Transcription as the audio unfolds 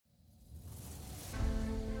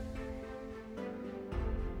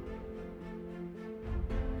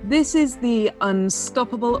This is the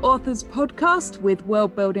Unstoppable Authors podcast with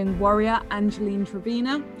world-building warrior Angeline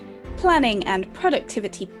Trevina, planning and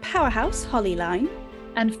productivity powerhouse Holly Line,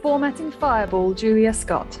 and formatting fireball Julia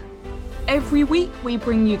Scott. Every week we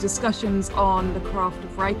bring you discussions on the craft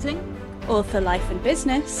of writing, author life and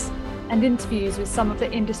business, and interviews with some of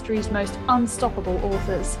the industry's most unstoppable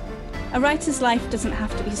authors. A writer's life doesn't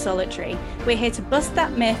have to be solitary. We're here to bust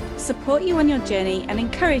that myth, support you on your journey, and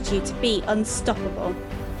encourage you to be unstoppable.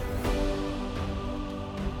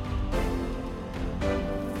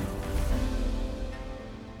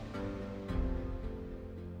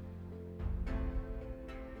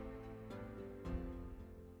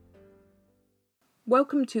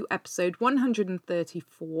 Welcome to episode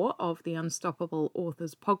 134 of the Unstoppable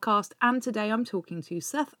Authors podcast, and today I'm talking to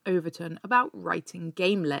Seth Overton about writing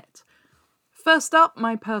Gamelit. First up,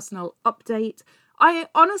 my personal update. I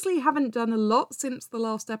honestly haven't done a lot since the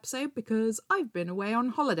last episode because I've been away on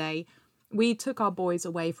holiday. We took our boys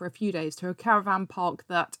away for a few days to a caravan park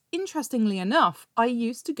that, interestingly enough, I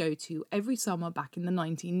used to go to every summer back in the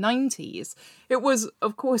 1990s. It was,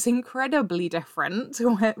 of course, incredibly different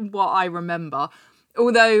to what I remember.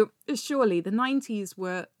 Although, surely the 90s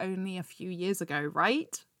were only a few years ago,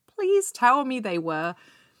 right? Please tell me they were.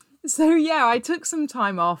 So yeah, I took some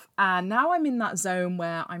time off and now I'm in that zone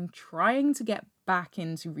where I'm trying to get back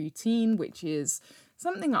into routine, which is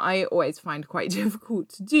something I always find quite difficult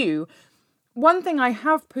to do. One thing I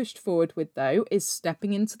have pushed forward with, though, is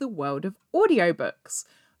stepping into the world of audiobooks.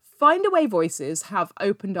 Findaway Voices have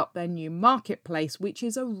opened up their new marketplace, which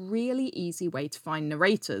is a really easy way to find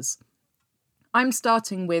narrators. I'm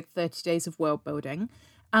starting with 30 Days of World Building,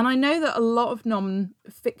 and I know that a lot of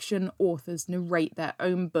non-fiction authors narrate their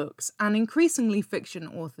own books, and increasingly fiction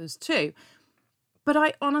authors too. But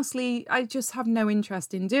I just have no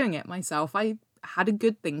interest in doing it myself. I had a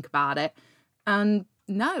good think about it, and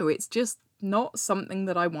no, it's just not something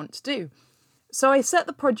that I want to do. So I set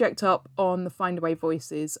the project up on the Findaway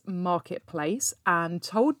Voices marketplace and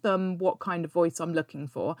told them what kind of voice I'm looking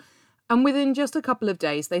for. And within just a couple of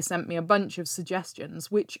days, they sent me a bunch of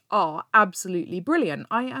suggestions, which are absolutely brilliant.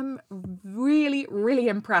 I am really, really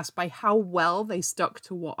impressed by how well they stuck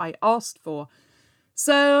to what I asked for.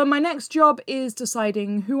 So my next job is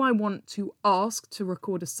deciding who I want to ask to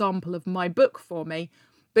record a sample of my book for me.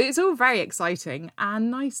 But it's all very exciting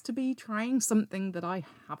and nice to be trying something that I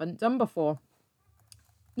haven't done before.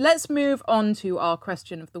 Let's move on to our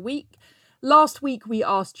question of the week. Last week we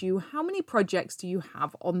asked you, how many projects do you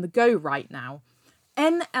have on the go right now?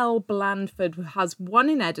 N.L. Blandford has one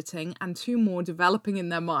in editing and two more developing in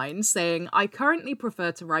their mind, saying, I currently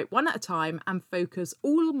prefer to write one at a time and focus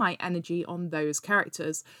all my energy on those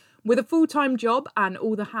characters. With a full-time job and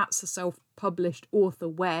all the hats a self-published author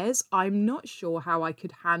wears, I'm not sure how I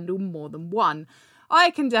could handle more than one. I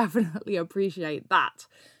can definitely appreciate that.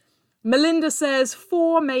 Melinda says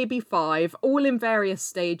 4, maybe 5, all in various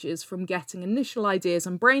stages from getting initial ideas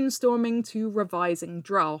and brainstorming to revising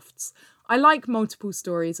drafts. I like multiple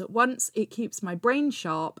stories at once, it keeps my brain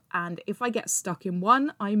sharp, and if I get stuck in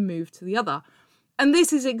one, I move to the other. And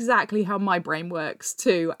this is exactly how my brain works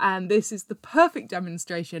too, and this is the perfect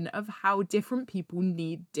demonstration of how different people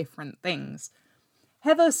need different things.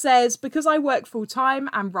 Heather says, because I work full-time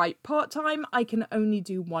and write part-time, I can only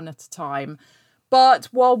do one at a time. But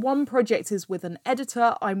while one project is with an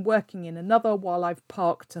editor, I'm working in another while I've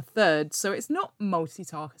parked a third. So it's not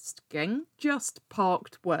multitasking, just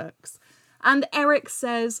parked works. And Eric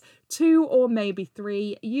says 2 or maybe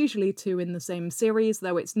 3, usually 2 in the same series,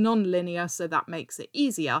 though it's non-linear, so that makes it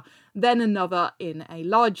easier. Then another in a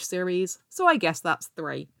large series, so I guess that's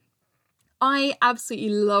 3. I absolutely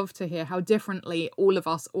love to hear how differently all of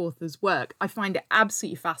us authors work. I find it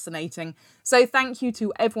absolutely fascinating. So thank you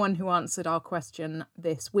to everyone who answered our question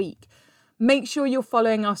this week. Make sure you're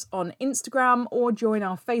following us on Instagram or join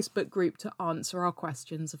our Facebook group to answer our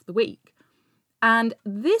questions of the week. And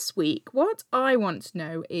this week, what I want to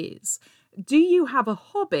know is, do you have a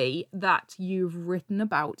hobby that you've written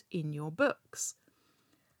about in your books?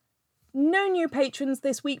 No new patrons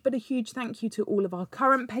this week, but a huge thank you to all of our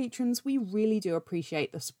current patrons. We really do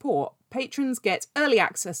appreciate the support. Patrons get early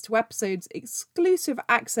access to episodes, exclusive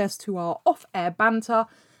access to our off-air banter,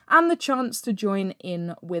 and the chance to join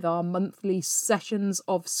in with our monthly sessions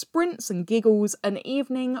of sprints and giggles, an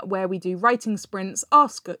evening where we do writing sprints,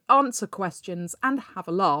 answer questions, and have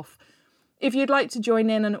a laugh. If you'd like to join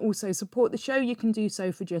in and also support the show, you can do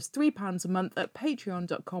so for just £3 a month at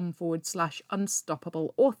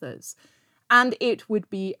patreon.com/unstoppableauthors. And it would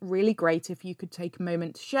be really great if you could take a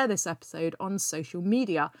moment to share this episode on social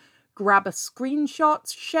media. grab a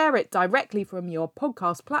screenshot, share it directly from your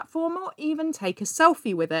podcast platform, or even take a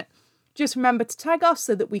selfie with it. Just remember to tag us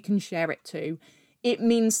so that we can share it too. It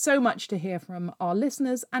means so much to hear from our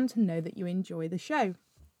listeners and to know that you enjoy the show.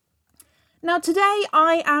 Now, today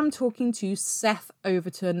I am talking to Seth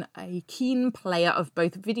Overton, a keen player of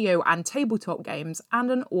both video and tabletop games and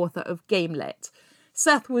an author of Gamelit.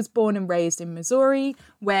 Seth was born and raised in Missouri,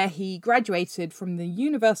 where he graduated from the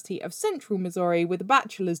University of Central Missouri with a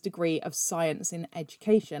bachelor's degree of science in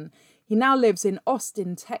education. He now lives in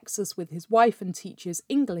Austin, Texas with his wife and teaches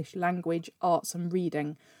English language, arts and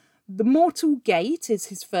reading. The Mortal Gate is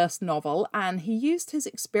his first novel, and he used his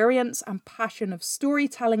experience and passion of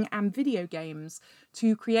storytelling and video games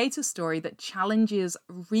to create a story that challenges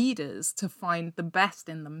readers to find the best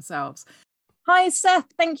in themselves. Hi, Seth.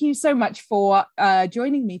 Thank you so much for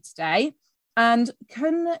joining me today. And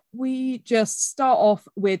can we just start off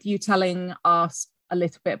with you telling us a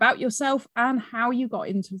little bit about yourself and how you got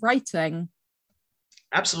into writing?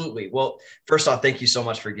 Absolutely. Well, first off, thank you so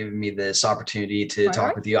much for giving me this opportunity to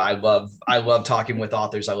talk with you. I love talking with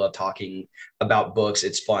authors. I love talking about books.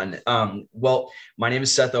 It's fun. Well, my name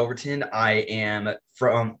is Seth Overton. I am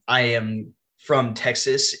from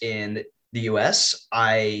Texas in the US.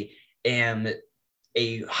 I am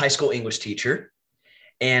a high school English teacher,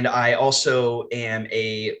 and I also am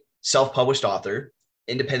a self-published author,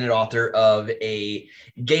 independent author of a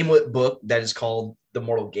Gamelit book that is called The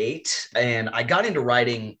Mortal Gate. And I got into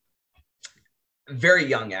writing very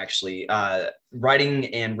young, actually. Writing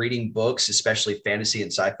and reading books, especially fantasy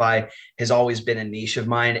and sci-fi, has always been a niche of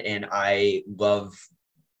mine, and I love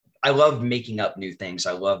making up new things.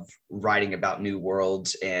 I love writing about new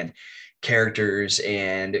worlds and characters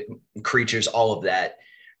and creatures, all of that.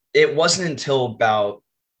 It wasn't until about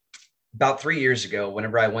 3 years ago,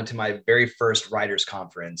 whenever I went to my very first writers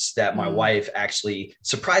conference, that my wife actually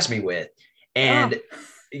surprised me with. And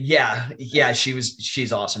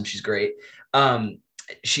she's awesome. She's great.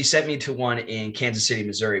 She sent me to one in Kansas City,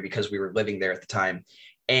 Missouri, because we were living there at the time.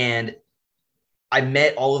 And I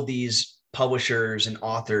met all of these publishers and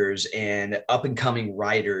authors and up and coming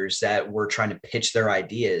writers that were trying to pitch their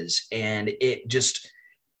ideas. And it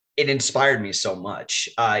inspired me so much,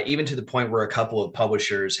 even to the point where a couple of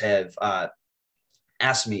publishers have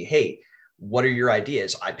asked me, hey, what are your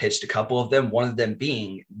ideas? I pitched a couple of them, one of them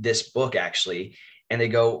being this book, actually. And they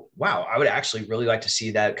go, wow, I would actually really like to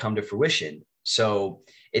see that come to fruition. So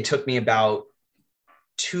it took me about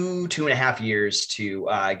two and a half years to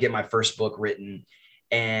get my first book written.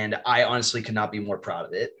 And I honestly could not be more proud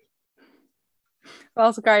of it.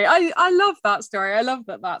 That's great. I love that story. I love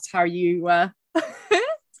that that's how you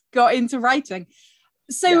got into writing.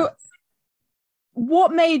 So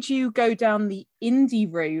what made you go down the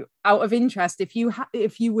indie route out of interest? If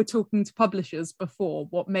you were talking to publishers before,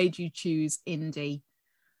 what made you choose indie?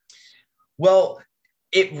 Well,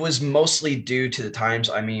 it was mostly due to the times.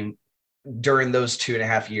 I mean, during those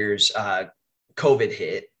 2.5 years, COVID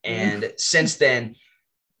hit. And since then,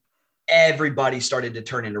 everybody started to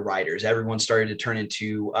turn into writers. Everyone started to turn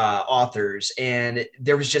into authors. And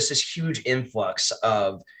there was just this huge influx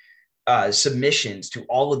of submissions to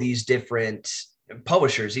all of these different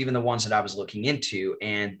publishers, even the ones that I was looking into,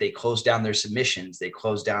 and they closed down their submissions. They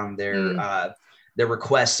closed down their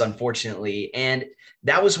requests, unfortunately. And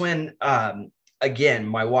that was when, again,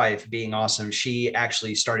 my wife, being awesome, she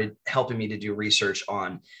actually started helping me to do research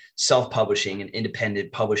on self-publishing and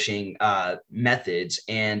independent publishing methods.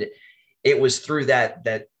 And it was through that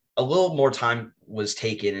a little more time was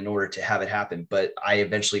taken in order to have it happen. But I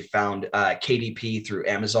eventually found KDP through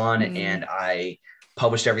Amazon, and I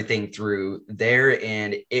published everything through there.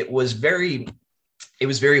 And it was very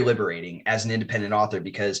liberating as an independent author,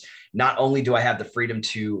 because not only do I have the freedom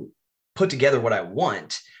to put together what I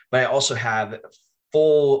want, but I also have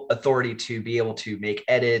full authority to be able to make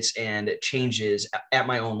edits and changes at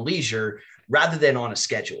my own leisure, rather than on a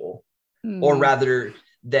schedule, or rather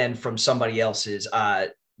than from somebody else's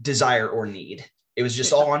desire or need. It was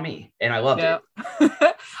just all on me, and I loved it.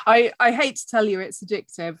 I hate to tell you, it's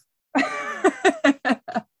addictive.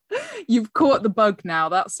 You've caught the bug now.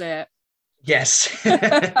 That's it. Yes.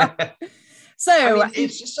 So I mean,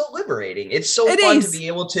 it's just so liberating. It's so fun to be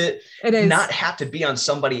able to not have to be on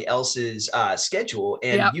somebody else's schedule,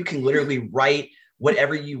 and you can literally write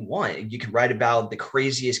whatever you want. You can write about the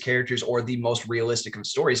craziest characters or the most realistic of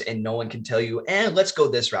stories, and no one can tell you, let's go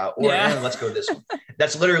this route, or let's go this one.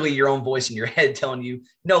 That's literally your own voice in your head telling you,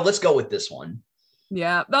 no, let's go with this one.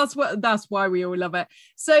 Yeah, that's why we all love it.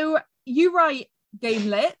 So you write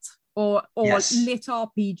Gamelit or Yes. Lit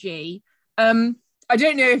RPG. I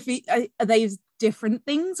don't know if are they different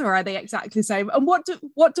things, or are they exactly the same? And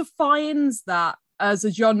what defines that as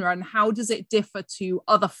a genre, and how does it differ to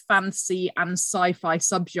other fantasy and sci-fi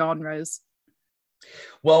subgenres?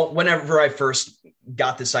 Well, whenever I first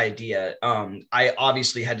got this idea, I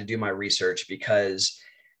obviously had to do my research because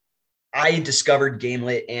I discovered game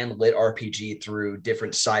lit and lit RPG through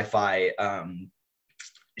different sci-fi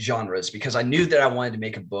genres, because I knew that I wanted to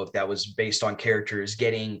make a book that was based on characters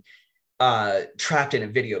getting trapped in a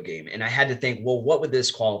video game. And I had to think, well, what would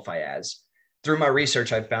this qualify as? Through my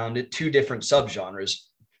research, I found two different subgenres,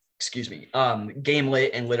 game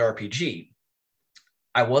lit and lit RPG.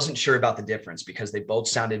 I wasn't sure about the difference because they both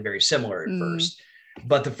sounded very similar at first.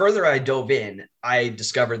 But the further I dove in, I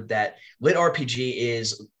discovered that lit RPG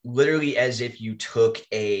is literally as if you took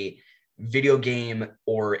a video game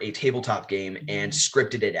or a tabletop game and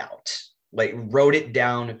scripted it out, like wrote it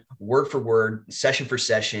down word for word, session for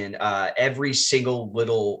session, every single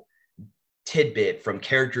little tidbit from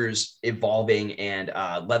characters evolving and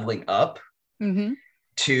leveling up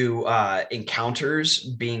to encounters,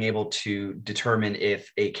 being able to determine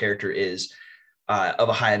if a character is of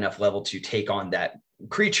a high enough level to take on that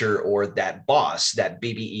creature or that boss, that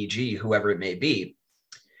BBEG, whoever it may be,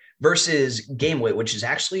 versus game lit, which is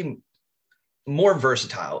actually more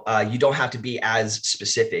versatile. You don't have to be as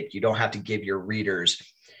specific. You don't have to give your readers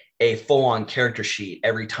a full-on character sheet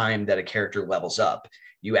every time that a character levels up.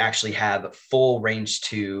 You actually have full range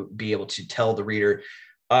to be able to tell the reader,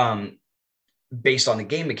 based on the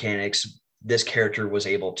game mechanics, this character was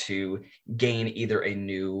able to gain either a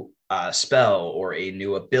new spell or a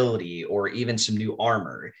new ability or even some new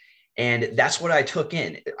armor. And that's what I took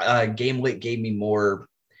in. Game lit gave me more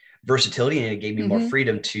versatility, and it gave me more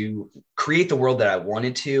freedom to create the world that I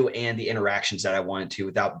wanted to and the interactions that I wanted to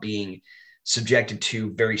without being subjected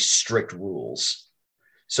to very strict rules.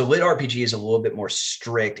 So lit RPG is a little bit more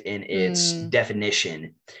strict in its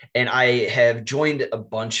definition. And I have joined a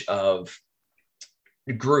bunch of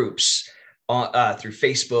groups through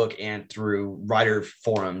Facebook and through writer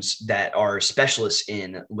forums that are specialists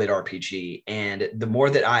in lit RPG. And the more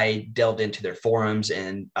that I delved into their forums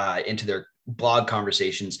and into their blog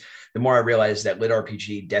conversations, the more I realized that lit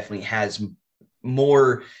RPG definitely has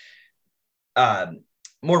more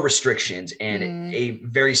restrictions and a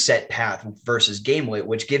very set path versus game lit,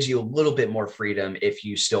 which gives you a little bit more freedom if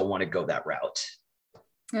you still want to go that route.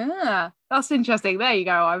 Yeah, that's interesting. There you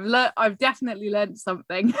go. I've definitely learned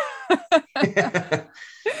something.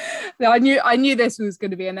 No, I knew this was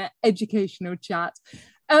going to be an educational chat.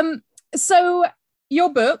 So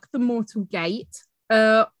your book, The Mortal Gate,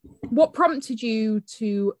 what prompted you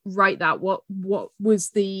to write that? What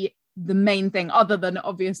was the main thing, other than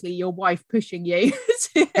obviously your wife pushing you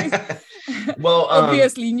well,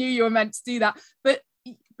 obviously knew you were meant to do that, but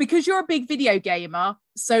because you're a big video gamer,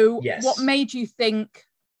 so yes. What made you think,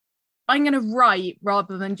 I'm going to write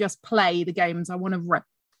rather than just play the games? I want to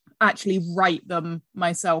actually write them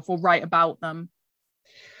myself or write about them.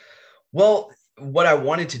 Well, what I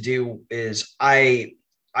wanted to do is I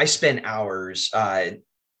spend hours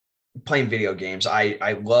playing video games.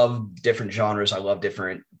 I love different genres. I love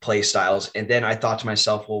different play styles. And then I thought to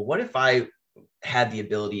myself, well, what if I had the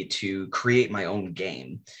ability to create my own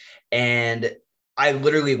game? And I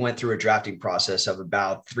literally went through a drafting process of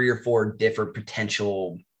about 3 or 4 different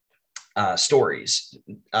potential stories,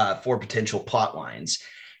 4 potential plot lines.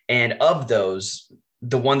 And of those,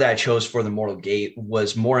 the one that I chose for The Mortal Gate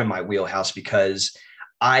was more in my wheelhouse, because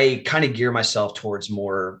I kind of gear myself towards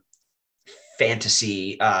more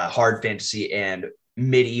fantasy, hard fantasy and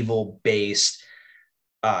medieval based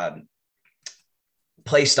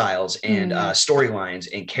play styles and storylines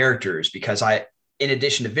and characters, because in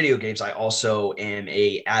addition to video games, I also am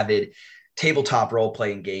a avid tabletop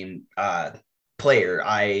role-playing game player.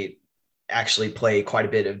 I actually play quite a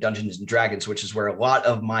bit of Dungeons and Dragons, which is where a lot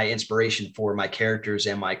of my inspiration for my characters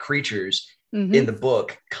and my creatures in the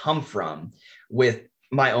book come from, with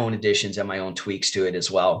my own additions and my own tweaks to it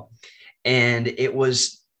as well. And it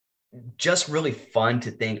was just really fun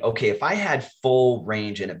to think, okay, if I had full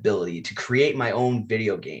range and ability to create my own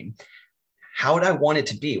video game, how would I want it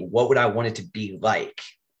to be? What would I want it to be like?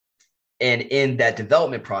 And in that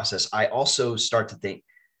development process, I also start to think,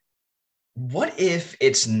 what if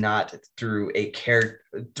it's not through a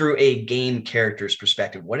game character's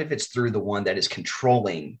perspective? What if it's through the one that is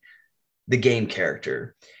controlling the game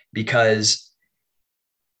character? Because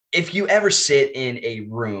if you ever sit in a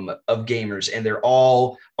room of gamers and they're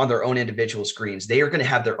all on their own individual screens, they are going to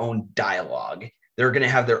have their own dialogue. They're going to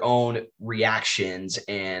have their own reactions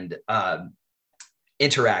and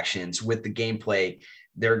interactions with the gameplay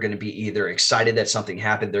They're going to be either excited that something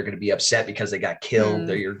happened, they're going to be upset because they got killed.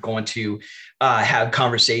 You're going to have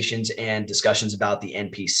conversations and discussions about the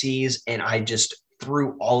NPCs. And I just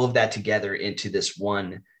threw all of that together into this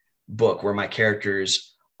one book where my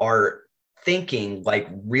characters are thinking like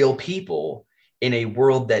real people in a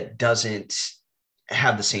world that doesn't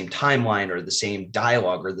have the same timeline or the same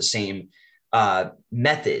dialogue or the same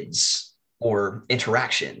methods or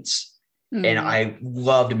interactions. And I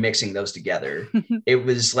loved mixing those together. It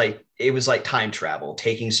was like time travel,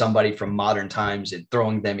 taking somebody from modern times and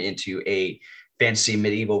throwing them into a fantasy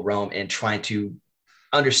medieval realm and trying to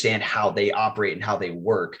understand how they operate and how they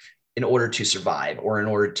work in order to survive or in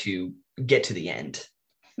order to get to the end.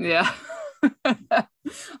 Yeah.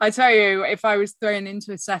 I tell you, if I was thrown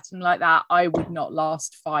into a setting like that, I would not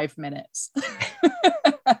last 5 minutes.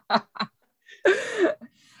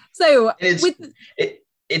 So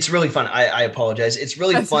it's really fun. I apologize. It's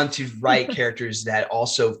really fun to write characters that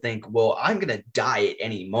also think, well, I'm going to die at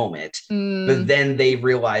any moment. But then they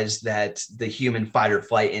realize that the human fight or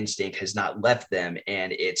flight instinct has not left them.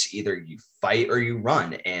 And it's either you fight or you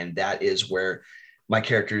run. And that is where my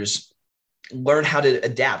characters learn how to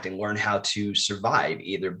adapt and learn how to survive,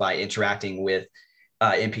 either by interacting with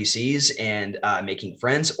NPCs and making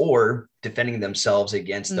friends or defending themselves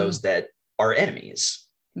against those that are enemies.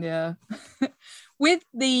 Yeah. With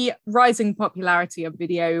the rising popularity of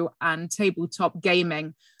video and tabletop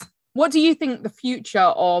gaming, what do you think the future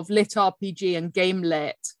of lit RPG and game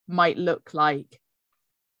lit might look like?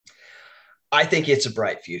 I think it's a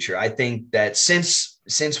bright future. I think that since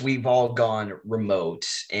we've all gone remote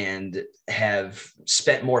and have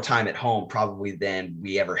spent more time at home probably than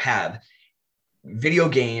we ever have, video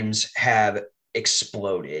games have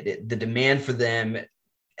exploded. The demand for them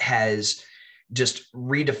has just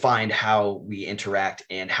redefined how we interact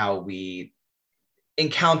and how we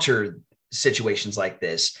encounter situations like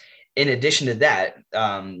this. In addition to that,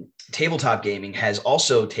 tabletop gaming has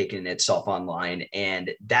also taken itself online,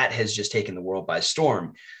 and that has just taken the world by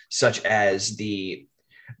storm, such as the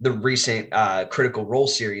recent Critical Role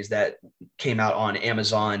series that came out on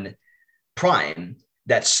Amazon Prime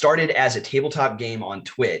that started as a tabletop game on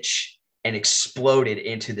Twitch and exploded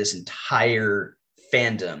into this entire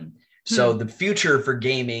fandom. So the future for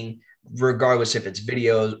gaming, regardless if it's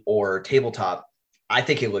videos or tabletop, I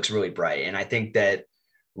think it looks really bright. And I think that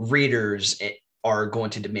readers are going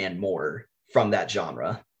to demand more from that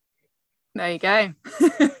genre. There you go.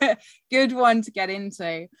 Good one to get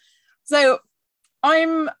into. So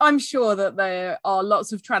I'm sure that there are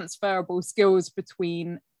lots of transferable skills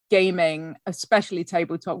between gaming, especially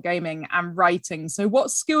tabletop gaming, and writing. So what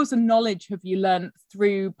skills and knowledge have you learned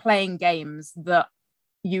through playing games that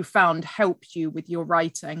you found helped you with your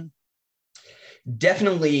writing?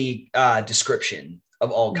 Definitely description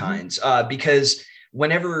of all kinds, because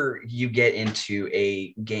whenever you get into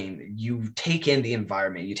a game, you take in the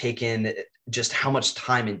environment, you take in just how much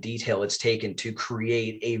time and detail it's taken to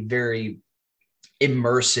create a very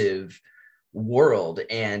immersive world.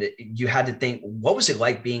 And you had to think, what was it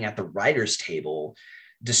like being at the writer's table,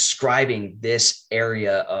 describing this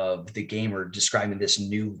area of the game or describing this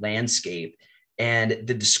new landscape? And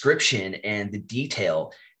the description and the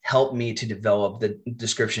detail helped me to develop the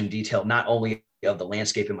description detail, not only of the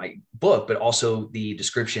landscape in my book, but also the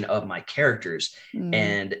description of my characters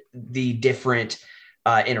and the different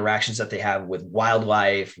interactions that they have with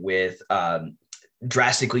wildlife, with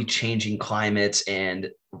drastically changing climates and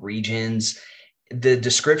regions. The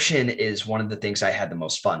description is one of the things I had the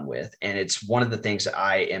most fun with. And it's one of the things that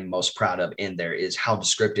I am most proud of in there is how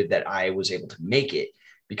descriptive that I was able to make it.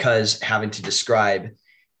 Because having to describe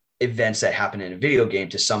events that happen in a video game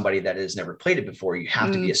to somebody that has never played it before, you have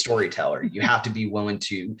to be a storyteller. You have to be willing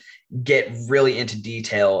to get really into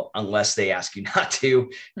detail unless they ask you not to,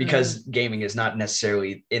 because gaming is not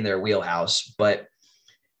necessarily in their wheelhouse. But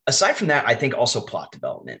aside from that, I think also plot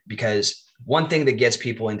development, because one thing that gets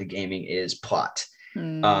people into gaming is plot.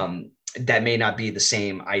 That may not be the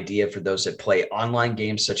same idea for those that play online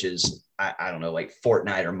games such as, I don't know, like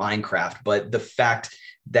Fortnite or Minecraft, but the fact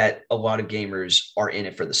that a lot of gamers are in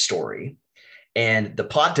it for the story, and the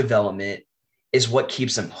plot development is what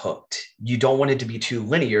keeps them hooked. You don't want it to be too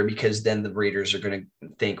linear, because then the readers are going to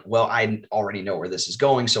think, well, I already know where this is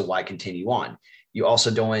going, so why continue on? You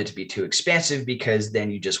also don't want it to be too expansive, because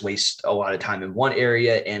then you just waste a lot of time in one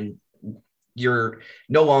area and you're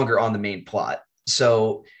no longer on the main plot.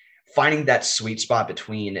 So finding that sweet spot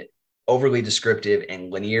between overly descriptive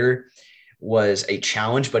and linear was a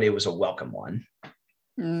challenge, but it was a welcome one.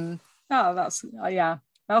 Oh,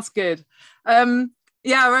 that's good. I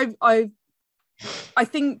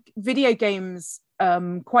think video games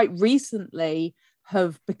quite recently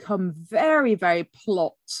have become very, very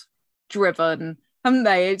plot driven, haven't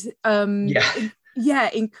they? It's, yeah,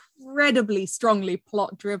 incredibly strongly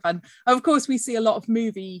plot driven. Of course, we see a lot of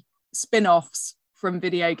movie spin-offs from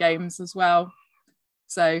video games as well.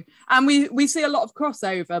 So, and we see a lot of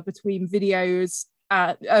crossover between video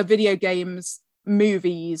games,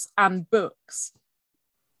 movies, and books.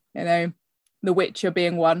 You know, The Witcher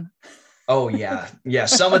being one. Oh yeah, yeah.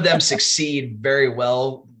 Some of them succeed very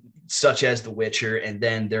well, such as The Witcher, and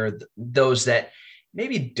then there are those that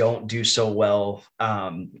maybe don't do so well.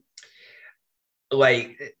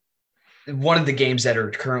 Like one of the games that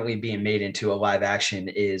are currently being made into a live action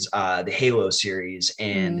is the Halo series.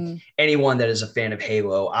 And anyone that is a fan of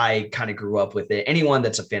Halo, I kind of grew up with it. Anyone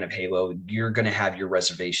that's a fan of Halo, you're going to have your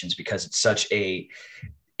reservations because it's such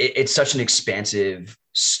an expansive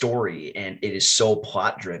story, and it is so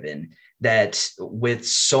plot driven that with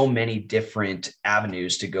so many different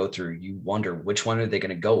avenues to go through, you wonder which one are they going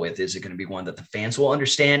to go with? Is it going to be one that the fans will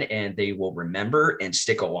understand and they will remember and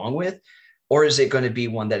stick along with? Or is it going to be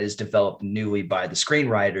one that is developed newly by the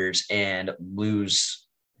screenwriters and lose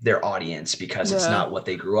their audience because it's not what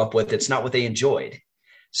they grew up with? It's not what they enjoyed.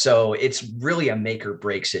 So it's really a make or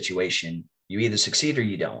break situation. You either succeed or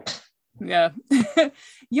you don't. Yeah.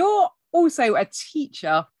 You're also a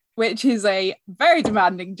teacher, which is a very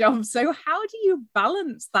demanding job. So how do you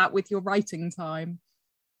balance that with your writing time?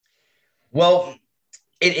 Well,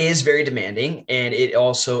 it is very demanding, and it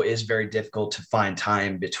also is very difficult to find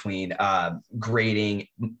time between grading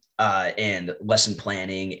and lesson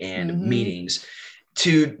planning and meetings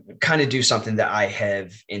to kind of do something that I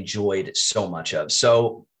have enjoyed so much of.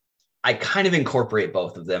 So I kind of incorporate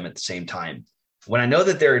both of them at the same time. When I know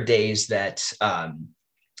that there are days that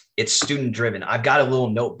it's student driven, I've got a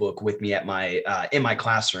little notebook with me at my in my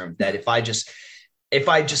classroom that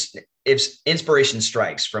if inspiration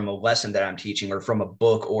strikes from a lesson that I'm teaching or from a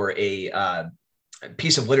book or a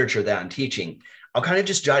piece of literature that I'm teaching, I'll kind of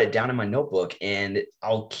just jot it down in my notebook and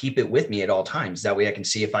I'll keep it with me at all times. That way I can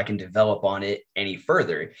see if I can develop on it any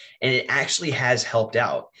further. And it actually has helped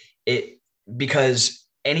out because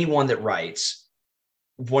anyone that writes,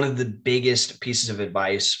 one of the biggest pieces of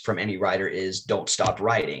advice from any writer is don't stop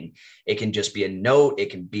writing. It can just be a note.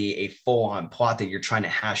 It can be a full-on plot that you're trying to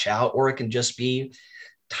hash out, or it can just be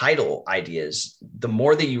title ideas. The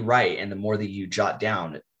more that you write and the more that you jot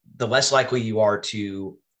down, the less likely you are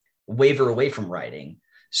to waver away from writing.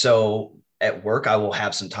 So at work, I will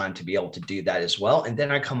have some time to be able to do that as well. And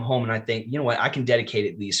then I come home and I think, you know what, I can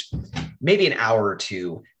dedicate at least maybe an hour or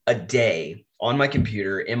two a day on my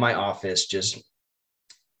computer in my office, just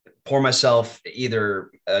pour myself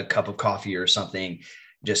either a cup of coffee or something,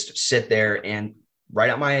 just sit there and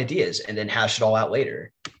write out my ideas and then hash it all out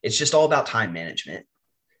later. It's just all about time management.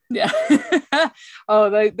 Yeah.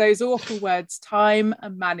 Oh, those awful words, time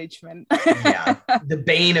and management. Yeah. The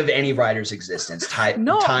bane of any writer's existence. Time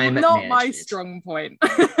management. Not my strong point.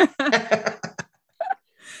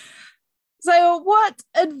 So what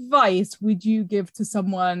advice would you give to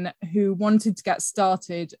someone who wanted to get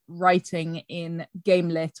started writing in game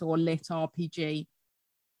lit or lit RPG?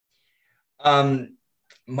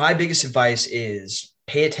 My biggest advice is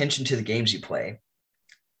pay attention to the games you play,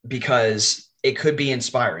 because it could be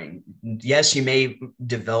inspiring. Yes, you may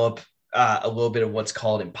develop a little bit of what's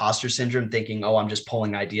called imposter syndrome, thinking, oh, I'm just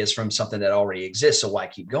pulling ideas from something that already exists, so why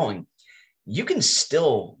keep going? You can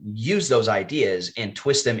still use those ideas and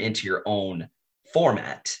twist them into your own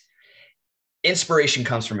format. Inspiration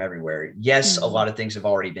comes from everywhere. Yes, a lot of things have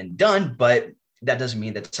already been done, but that doesn't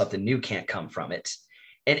mean that something new can't come from it.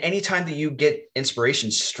 And anytime that you get inspiration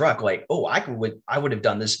struck, like, oh, I would have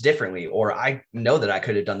done this differently, or I know that I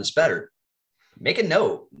could have done this better, make a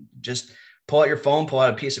note. Just pull out your phone, pull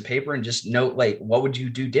out a piece of paper, and just note, like, what would you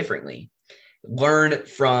do differently? Learn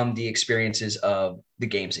from the experiences of the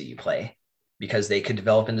games that you play, because they could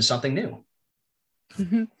develop into something new.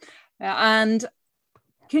 And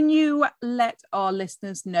can you let our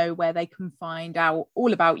listeners know where they can find out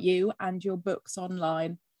all about you and your books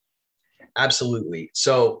online? Absolutely.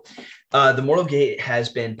 So The Mortal Gate has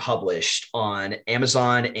been published on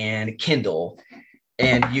Amazon and Kindle,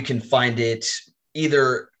 and you can find it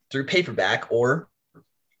either through paperback or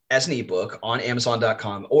as an ebook on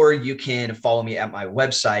Amazon.com, or you can follow me at my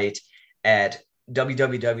website at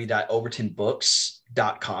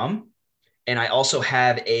www.overtonbooks.com. And I also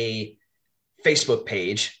have a Facebook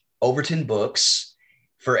page, Overton Books,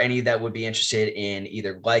 for any that would be interested in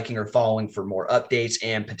either liking or following for more updates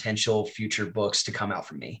and potential future books to come out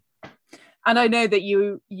from me. And I know that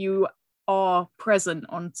you are present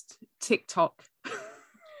on TikTok.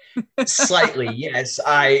 Slightly, yes.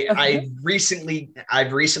 I've recently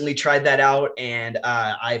tried that out, and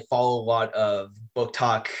I follow a lot of book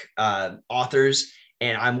talk authors,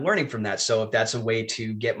 and I'm learning from that. So if that's a way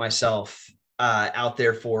to get myself out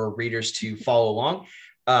there for readers to follow along,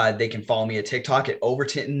 they can follow me at TikTok at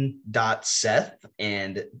overton.seth,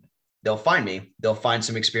 and they'll find me. They'll find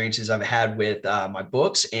some experiences I've had with my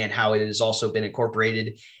books and how it has also been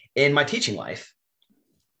incorporated in my teaching life.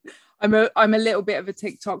 I'm a little bit of a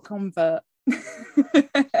TikTok convert.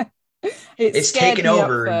 It's taken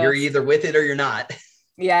over. You're either with it or you're not.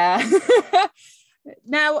 Yeah.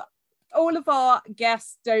 Now, all of our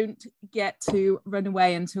guests don't get to run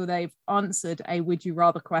away until they've answered a would you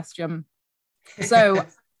rather question. So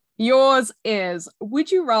yours is,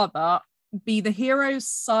 would you rather be the hero's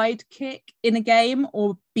sidekick in a game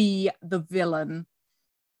or be the villain?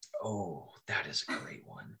 Oh, that is a great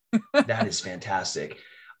one. That is fantastic.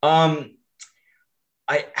 I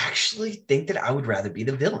actually think that I would rather be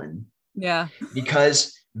the villain. Yeah.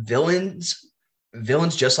 Because villains,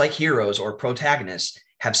 just like heroes or protagonists,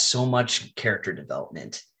 have so much character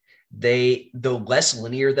development. The less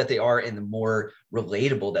linear that they are and the more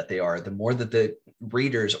relatable that they are, the more that the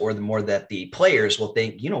readers or the more that the players will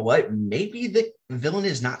think, you know what, maybe the villain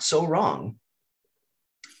is not so wrong.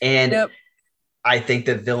 And yep. I think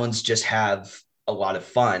that villains just have a lot of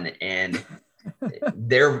fun, and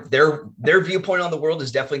their viewpoint on the world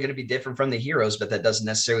is definitely going to be different from the heroes, but that doesn't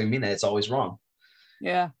necessarily mean that it's always wrong.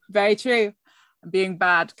 Yeah, very true. Being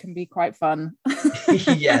bad can be quite fun.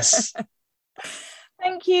 Yes.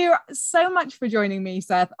 Thank you so much for joining me,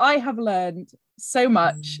 Seth. I have learned so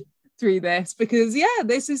much through this because,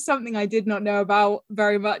 this is something I did not know about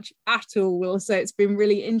very much at all, Will. So it's been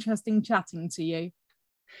really interesting chatting to you.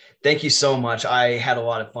 Thank you so much. I had a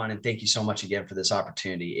lot of fun, and thank you so much again for this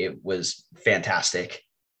opportunity. It was fantastic.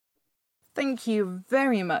 Thank you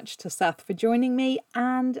very much to Seth for joining me.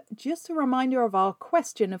 And just a reminder of our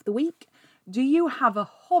question of the week. Do you have a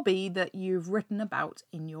hobby that you've written about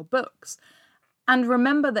in your books? And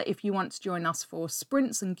remember that if you want to join us for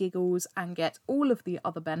Sprints and Giggles and get all of the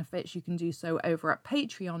other benefits, you can do so over at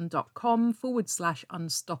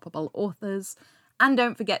patreon.com/unstoppableauthors. And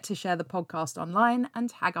don't forget to share the podcast online and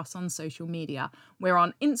tag us on social media. We're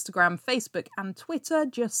on Instagram, Facebook, and Twitter.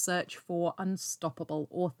 Just search for Unstoppable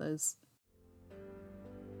Authors.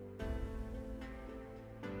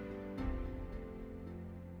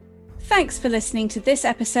 Thanks for listening to this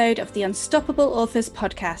episode of the Unstoppable Authors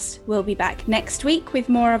podcast. We'll be back next week with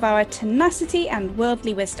more of our tenacity and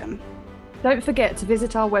worldly wisdom. Don't forget to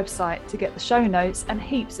visit our website to get the show notes and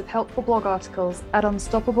heaps of helpful blog articles at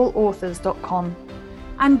unstoppableauthors.com.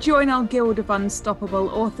 And join our Guild of Unstoppable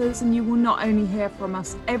Authors, and you will not only hear from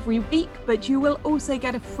us every week, but you will also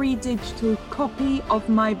get a free digital copy of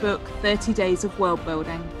my book, 30 Days of World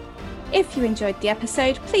Building. If you enjoyed the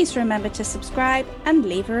episode, please remember to subscribe and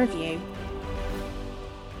leave a review.